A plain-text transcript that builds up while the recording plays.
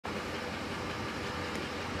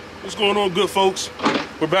What's going on, good folks?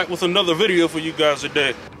 We're back with another video for you guys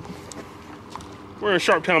today. We're in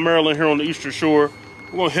Sharptown, Maryland, here on the Eastern Shore.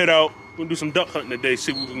 We're gonna head out. We're gonna do some duck hunting today,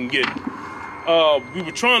 see what we can get. We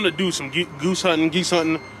were trying to do some geese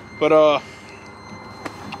hunting, but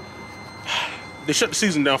they shut the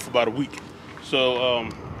season down for about a week. So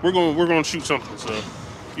we're gonna shoot something. So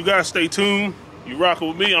you guys stay tuned. You rocking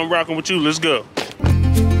with me, I'm rocking with you. Let's go.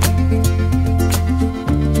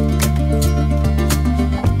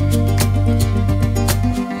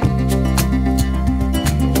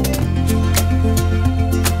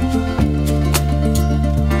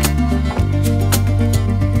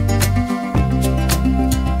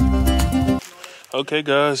 Okay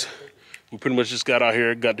guys, we pretty much just got out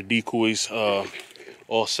here, got the decoys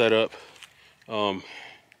all set up.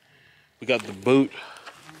 We got the boat.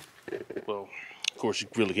 Well, of course you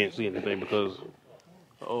really can't see anything because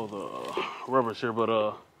of all the rubber's here, but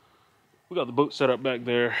we got the boat set up back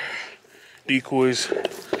there. Decoys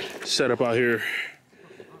set up out here,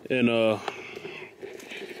 and we're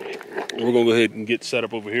gonna go ahead and get set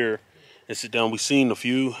up over here and sit down. We seen a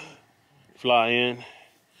few fly in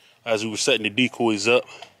as we were setting the decoys up,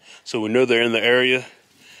 so we know they're in the area.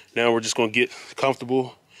 Now we're just gonna get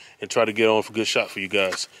comfortable and try to get on for a good shot for you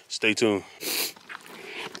guys. Stay tuned.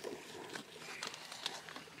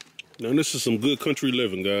 Now this is some good country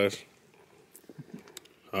living, guys.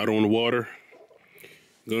 Out on the water,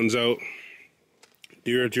 guns out,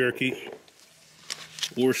 deer jerky,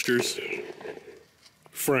 oysters,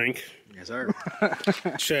 Frank, yes sir,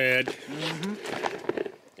 Chad,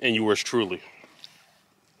 and yours truly.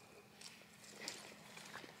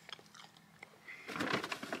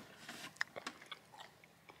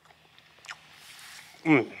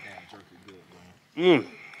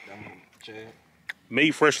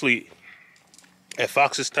 Made freshly at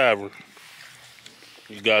Fox's Tavern.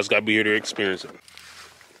 You guys gotta be here to experience it.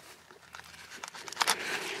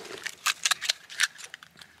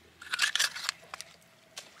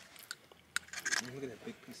 Look at that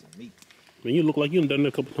big piece of meat. Man, you look like you done that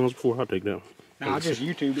a couple times before. I'll take that. No, I just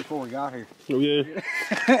YouTubed before we got here. Oh yeah.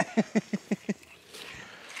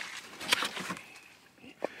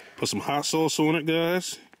 Put some hot sauce on it,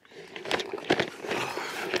 guys.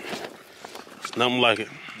 It's nothing like it.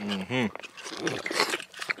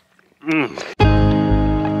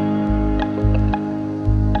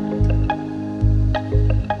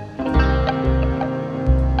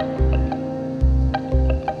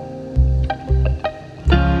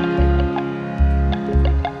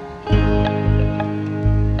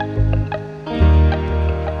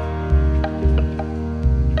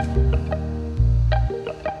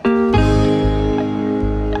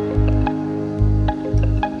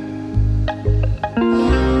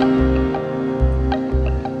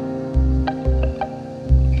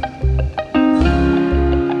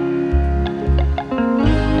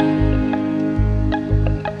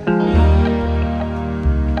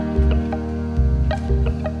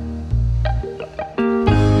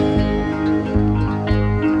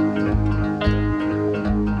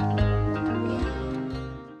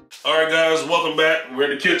 Welcome back. We're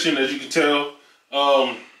in the kitchen, as you can tell.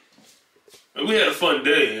 We had a fun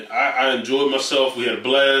day. I enjoyed myself. We had a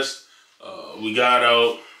blast. We got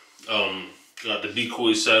out, got the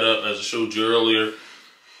decoy set up as I showed you earlier.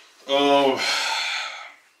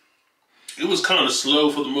 It was kind of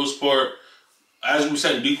slow for the most part. As we were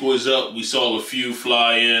setting decoys up, we saw a few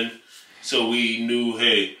fly in, so we knew,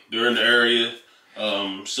 hey, they're in the area.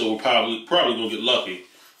 So we're probably gonna get lucky.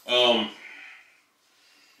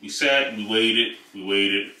 We sat, we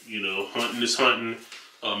waited, you know, hunting is hunting.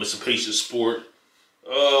 It's a patient sport.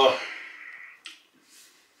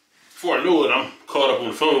 Before I knew it, I'm caught up on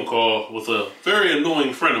a phone call with a very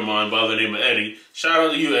annoying friend of mine by the name of Eddie. Shout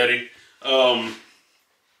out to you, Eddie. And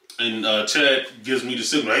Chad gives me the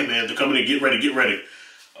signal, hey man, they're coming in, get ready.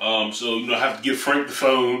 So, you know, I have to give Frank the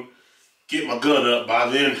phone, get my gun up. By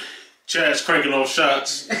then, Chad's cranking off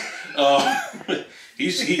shots.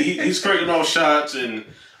 He's cranking off shots, and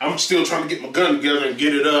I'm still trying to get my gun together and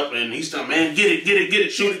get it up, and he's like, man, get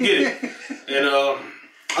it, shoot it, get it. And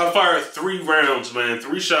I fired 3 rounds, man,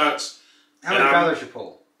 3 shots. How many feathers you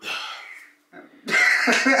pull?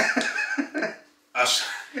 I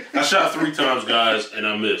shot 3 times, guys, and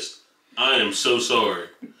I missed. I am so sorry.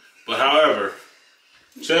 But however,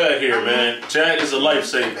 Chad here, man. Chad is a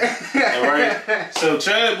lifesaver. All right. So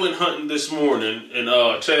Chad went hunting this morning, and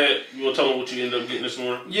Chad, you want to tell him what you ended up getting this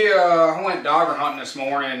morning? Yeah, I went dogger hunting this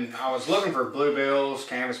morning. I was looking for bluebills,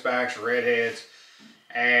 canvasbacks, redheads,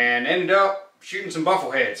 and ended up shooting some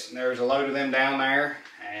buffleheads. There's a load of them down there,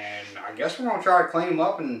 and I guess we're gonna try to clean them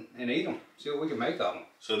up and eat them. See what we can make of them.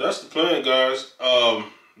 So that's the plan, guys.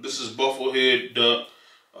 This is bufflehead duck.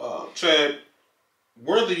 Chad,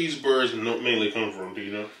 where do these birds mainly come from? Do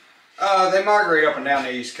you know? They migrate up and down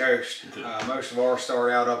the East Coast. Okay. Most of ours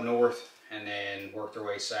start out up north and then work their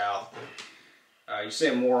way south. You see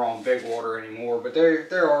them more on big water anymore, but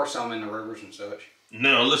there are some in the rivers and such.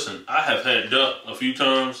 Now listen, I have had duck a few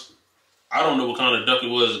times. I don't know what kind of duck it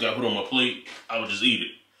was that got put on my plate. I would just eat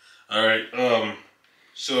it. All right.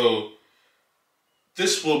 So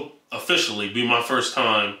this will officially be my first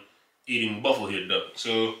time eating bufflehead duck.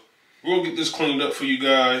 So we're gonna get this cleaned up for you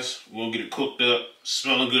guys. We're gonna get it cooked up,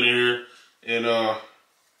 smelling good in here, and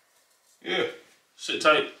yeah, sit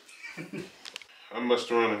tight. I messed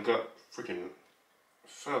around and got freaking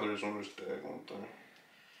feathers on this daggone thing.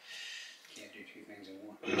 Can't do two things in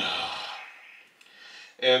one.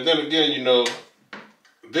 And then again, you know,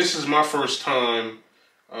 this is my first time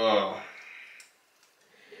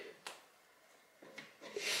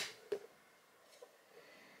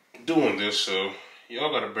doing this, so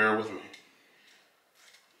y'all gotta bear with me.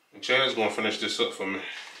 And Chad's gonna finish this up for me.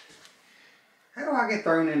 How do I get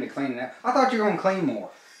thrown into cleaning that? I thought you were gonna clean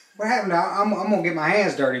more. What happened? I'm gonna get my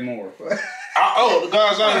hands dirty more. Oh,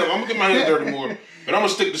 guys, I'm gonna get my hands dirty more, but I'm gonna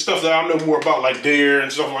stick to stuff that I know more about, like deer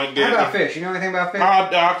and stuff like that. How about fish? You know anything about fish?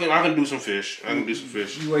 I can do some fish. I can do some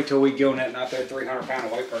fish. You wait till we gill netting out there,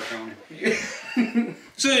 300-pound white perch on him.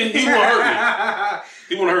 See, he won't hurt me.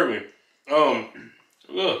 He won't hurt me.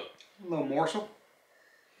 Look. A little morsel.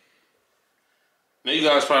 Now you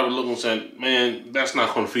guys probably looking and saying, man, that's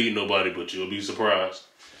not gonna feed nobody but you. You'll be surprised.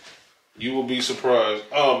 You will be surprised.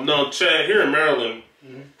 No, Chad, here in Maryland,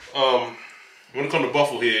 when it comes to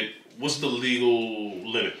bufflehead, what's the legal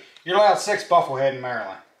limit? You're allowed 6 bufflehead in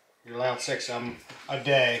Maryland. You're allowed 6 of them a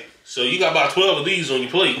day. So you got about 12 of these on your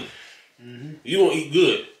plate. You won't eat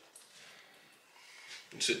good.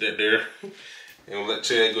 Sit that there, and we'll let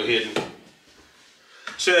Chad go ahead and.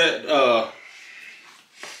 Chad,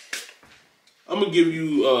 I'm gonna give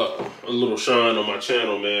you a little shine on my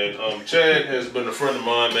channel, man. Chad has been a friend of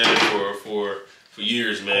mine, man, for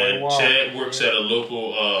years, man. Oh, wow. Chad works at a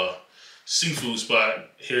local seafood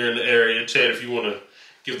spot here in the area. Chad, if you want to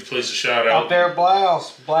give the place a shout out. Out there at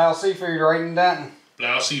Blouse Seafood right in Denton.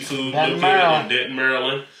 Blouse Seafood, Denton, located Maryland. in Denton,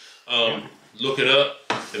 Maryland. Look it up.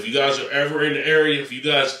 If you guys are ever in the area, if you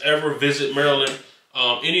guys ever visit Maryland,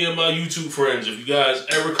 any of my YouTube friends, if you guys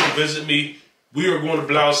ever come visit me, we are going to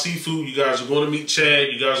Blouse Seafood. You guys are going to meet Chad.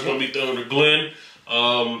 You guys are going to meet the owner, Glenn.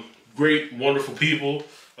 Great, wonderful people.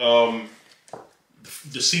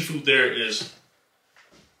 The seafood there is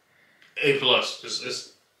A+.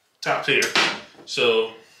 It's top tier.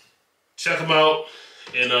 So check them out.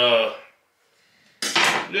 And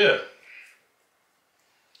yeah.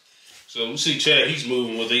 So we see Chad, he's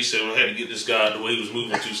moving what they said. I had to get this guy the way he was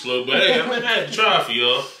moving too slow. But hey, I mean, I had to try for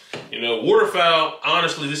y'all. You know, waterfowl,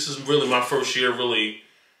 honestly, this is really my first year really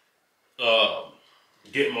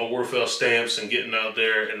getting my waterfowl stamps and getting out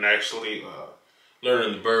there and actually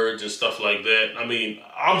learning the birds and stuff like that. I mean,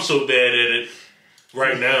 I'm so bad at it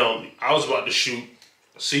right now. I was about to shoot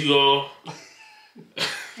a seagull.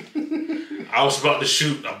 I was about to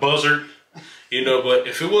shoot a buzzard. You know, but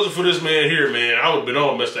if it wasn't for this man here, man, I would have been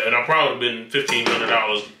all messed up. And I probably would have been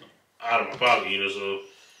 $1,500 out of my pocket, you know, so,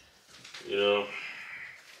 you know.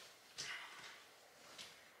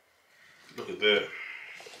 Look at that.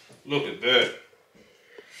 Look at that.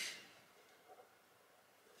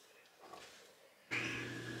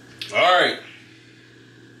 All right.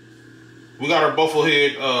 We got our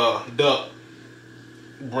bufflehead duck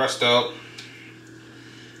breast out.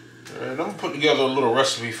 And I'm gonna put together a little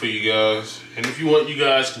recipe for you guys. And if you want, you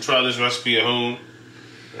guys can try this recipe at home.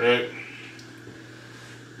 Alright.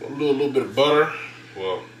 A little bit of butter.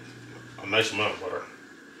 Well, a nice amount of butter.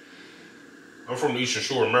 I'm from the Eastern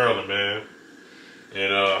Shore of Maryland, man.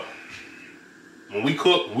 And when we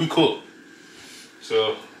cook, we cook.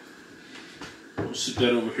 So we'll sit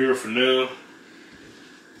that over here for now.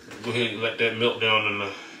 Go ahead and let that melt down in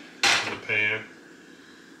the pan.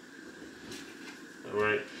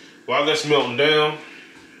 Alright. While that's melting down,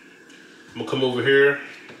 I'm gonna come over here.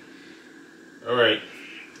 All right,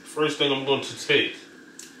 first thing I'm going to take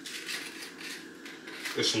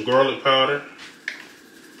is some garlic powder.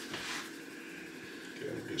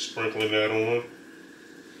 Okay, I'm just sprinkling that on.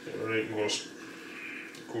 All right, I'm gonna,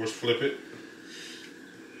 of course, flip it.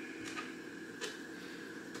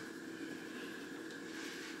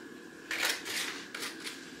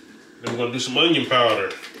 Then we're gonna do some onion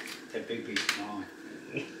powder. That big piece of mine.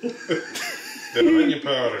 That onion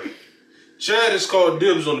powder. Chad is called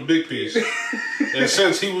dibs on the big piece. And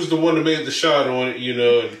since he was the one that made the shot on it, you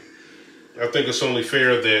know, I think it's only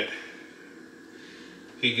fair that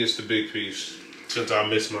he gets the big piece. since I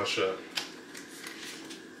missed my shot.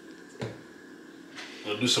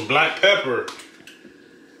 Gonna do some black pepper.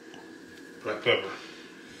 Black pepper.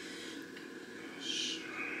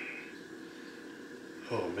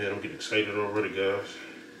 Oh man, I'm getting excited already, guys.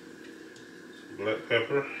 Some black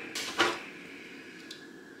pepper.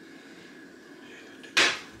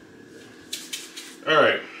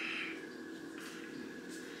 Alright.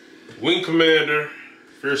 Wing Commander,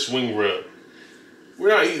 Fierce Wing Rub. We're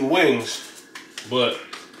not eating wings, but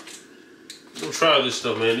we'll try this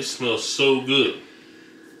stuff, man. This smells so good.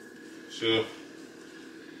 So,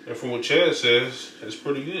 and from what Chad says, it's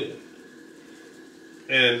pretty good.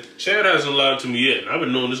 And Chad hasn't lied to me yet. I've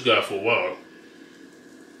been knowing this guy for a while.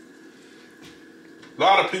 A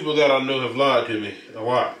lot of people that I know have lied to me a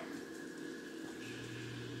lot.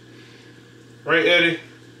 Right, Eddie?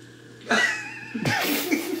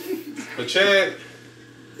 But Chad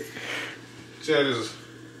is a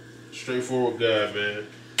straightforward guy, man.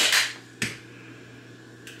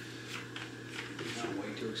 I'm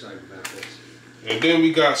way too excited about this. And then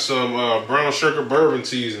we got some brown sugar bourbon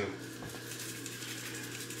season.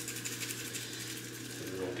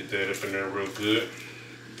 We're gonna get that up in there real good.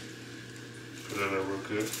 Put it in there real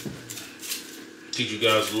good. Teach you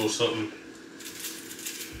guys a little something.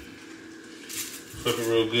 Flip it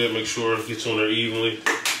real good, make sure it gets on there evenly.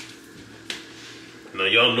 Now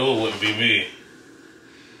y'all know it wouldn't be me.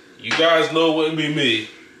 You guys know it wouldn't be me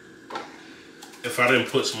if I didn't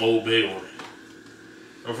put some Old Bay on it.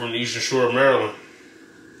 I'm from the Eastern Shore of Maryland.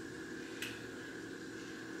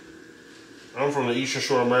 I'm from the Eastern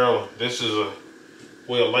Shore of Maryland. This is a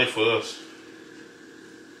way of life for us.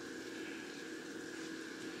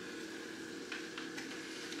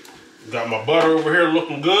 Got my butter over here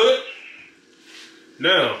looking good.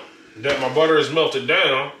 Now that my butter is melted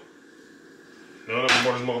down, now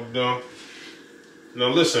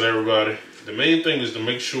listen everybody, the main thing is to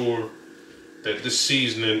make sure that this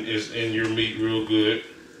seasoning is in your meat real good.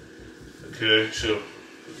 Okay, so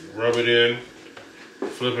rub it in,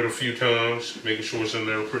 flip it a few times, making sure it's in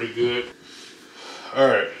there pretty good. All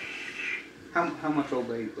right. How much Old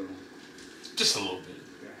Bay you put on? Just a little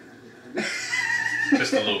bit.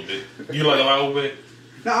 Just a little bit. You like a lot of Old Bay?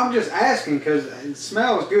 No, I'm just asking because it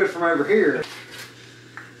smells good from over here.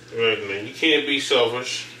 Alright, man, you can't be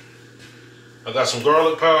selfish. I got some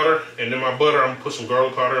garlic powder, and then my butter, I'm gonna put some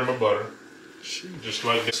garlic powder in my butter. Just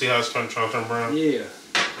like this. See how it's trying to turn brown? Yeah.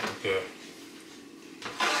 Okay.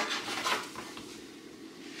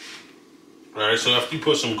 Alright, so after you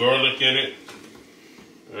put some garlic in it,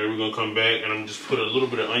 alright, we're gonna come back and I'm just put a little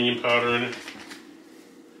bit of onion powder in it.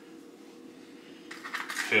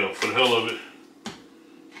 Hell, for the hell of it,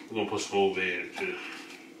 we're gonna put some Old Bay in it too.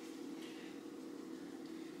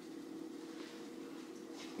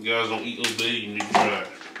 You guys don't eat Old Bay, you need to try it.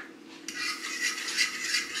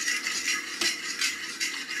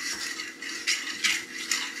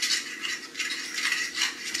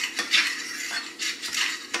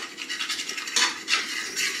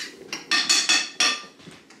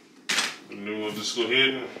 And then we'll just go ahead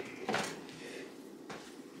and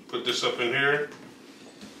put this up in here.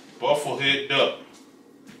 Bufflehead duck.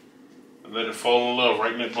 And let it fall in love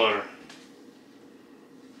right in that butter.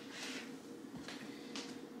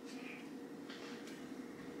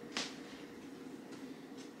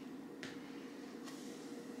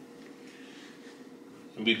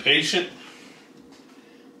 And be patient.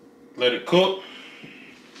 Let it cook.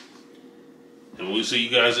 And we'll see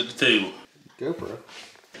you guys at the table. Go for it.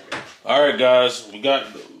 Alright guys, we got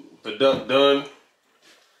the duck done.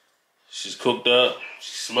 She's cooked up.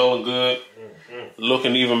 She's smelling good.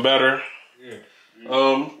 Looking even better.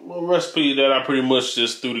 A recipe that I pretty much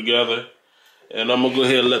just threw together. And I'm gonna go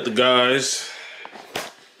ahead and let the guys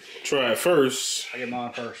try it first. I get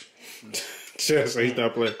mine first. Just so he's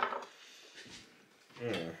not playing.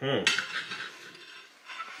 I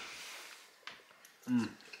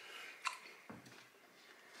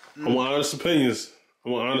want honest opinions. I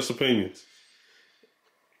want honest opinions.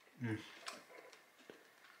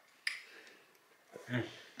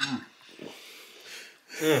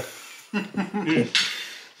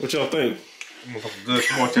 What y'all think? Motherfucker good.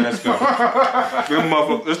 Come on, Chad, let's go. Good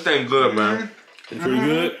motherfucker. This thing good, man. It's pretty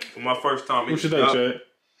good. For my first time eating What you think, duck. Chad?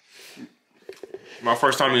 My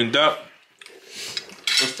first time eating duck.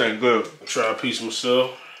 This thing good. I'll try a piece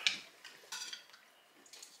myself.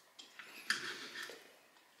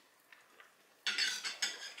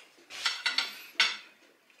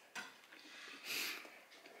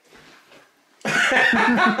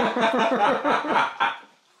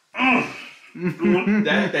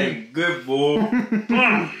 That thing good, boy.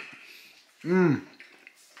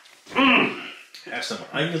 That Smash some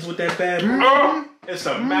onions with that bad boy. It's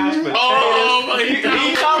some mashed potatoes. Oh my He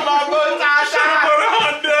God. talking about both sides. Talking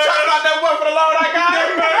about that one for the Lord I got.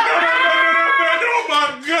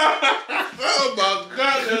 Oh my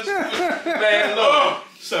God. Man, look.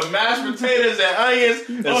 Some mashed potatoes and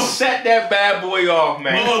onions to set that bad boy off,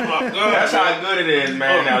 man. Oh my God. That's how good it is,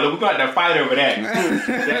 man. Now, look, we're going to have to fight over that.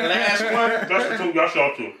 That last one. That's the two. That's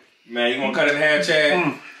y'all two. Man, you want to cut it in half,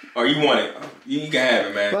 Chad? Or you want it? You can have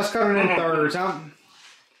it, man. Let's cut it in thirds.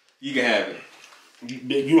 You can have it.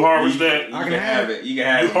 You harvest that. You can have it. You can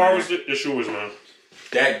have it. You harvest it. It's yours, man.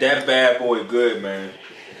 That bad boy good, man.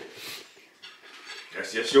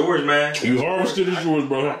 That's just yours, man. You harvested, it's yours, I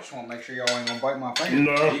bro. just want to make sure y'all ain't gonna bite my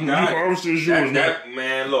finger. No, you harvested, it's yours, man.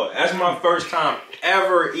 Man, look, that's my first time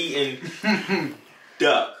ever eating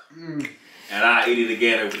duck, and I eat it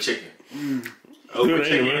again over chicken. Over Good,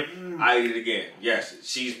 chicken, man. I eat it again. Yes,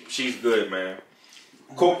 she's good, man.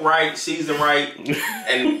 Cook right, season right,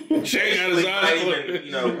 and Jay got his not eyes even, closed.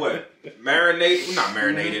 you know what? Marinated, not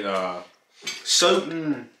marinated. Soup.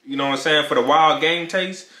 You know what I'm saying? For the wild game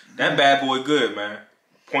taste, that bad boy good, man.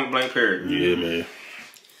 Point blank period. Yeah, man.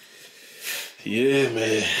 Yeah,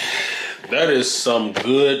 man. That is some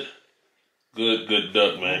good duck,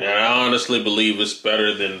 man. And I honestly believe it's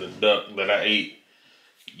better than the duck that I ate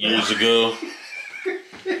years ago.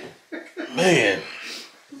 Man.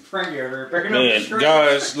 Frankie over here picking up the Man, string.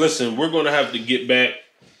 guys, listen, we're going to have to get back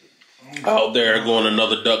out there going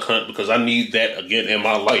another duck hunt because I need that again in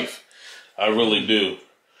my life. I really do.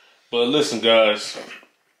 But listen, guys,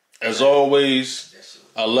 as always,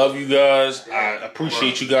 I love you guys. I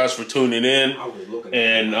appreciate you guys for tuning in.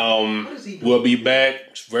 And we'll be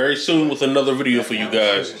back very soon with another video for you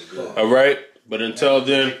guys. All right? But until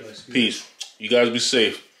then, peace. You guys be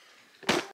safe.